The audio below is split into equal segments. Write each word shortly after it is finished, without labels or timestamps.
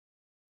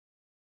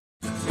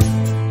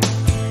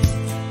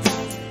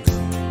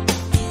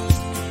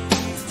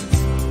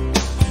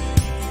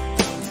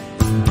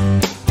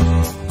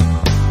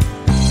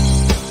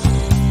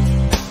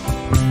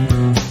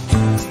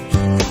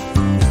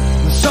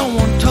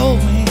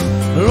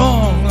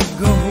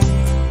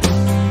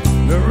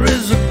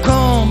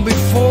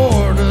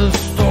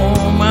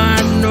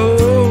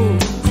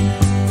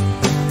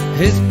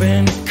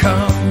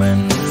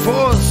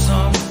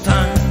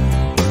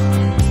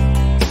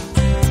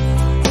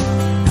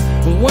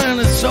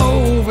it's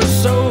over,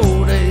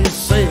 so they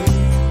say,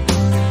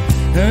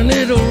 and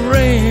it'll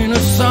rain a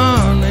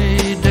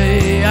sunny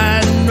day,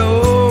 I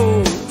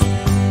know,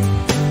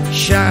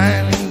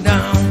 shining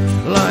down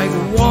like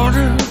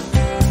water.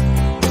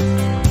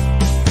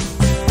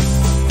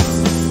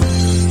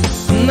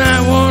 And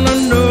I wanna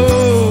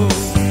know,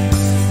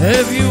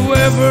 have you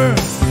ever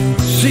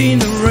seen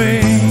the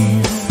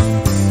rain?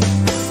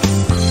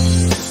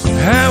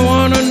 I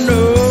wanna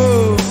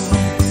know,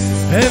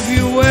 have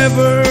you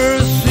ever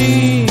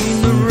seen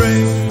the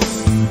rain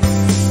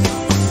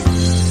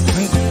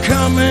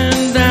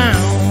coming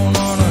down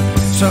on a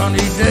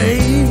sunny day?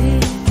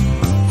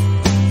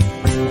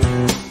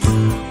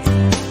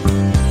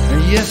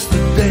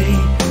 Yesterday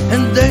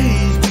and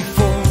days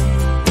before,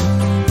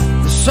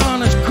 the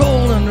sun is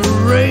cold and the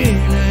rain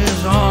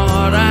is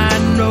hard, I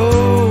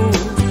know,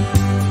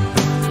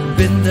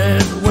 been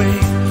that way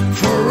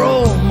for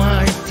all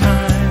my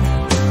time,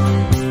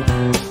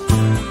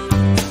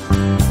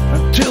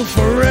 until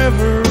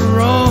forever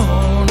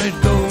on it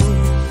goes,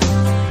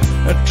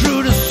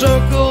 through the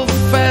circle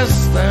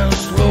fast and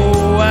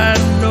slow, I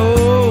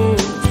know,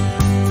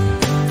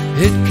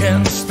 it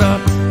can't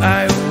stop,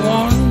 I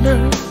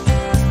wonder.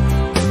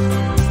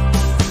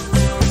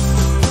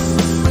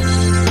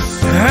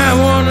 I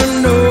wanna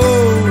know,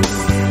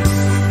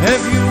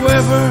 have you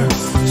ever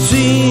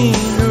seen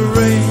the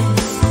rain?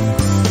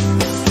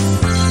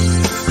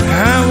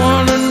 I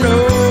wanna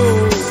know,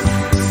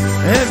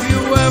 have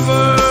you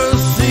ever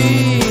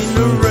seen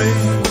the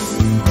rain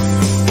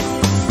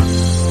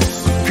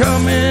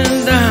coming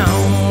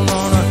down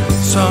on a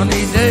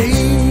sunny day?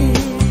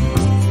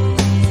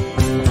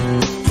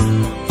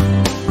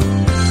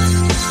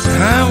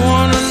 I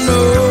wanna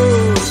know,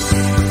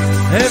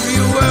 have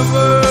you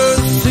ever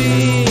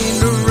seen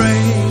the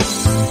rain?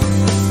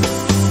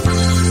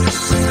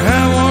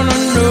 I wanna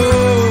know,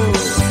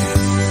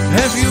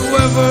 have you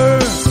ever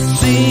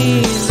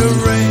seen the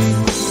rain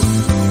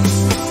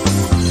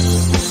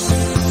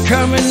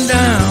coming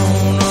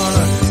down on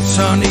a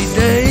sunny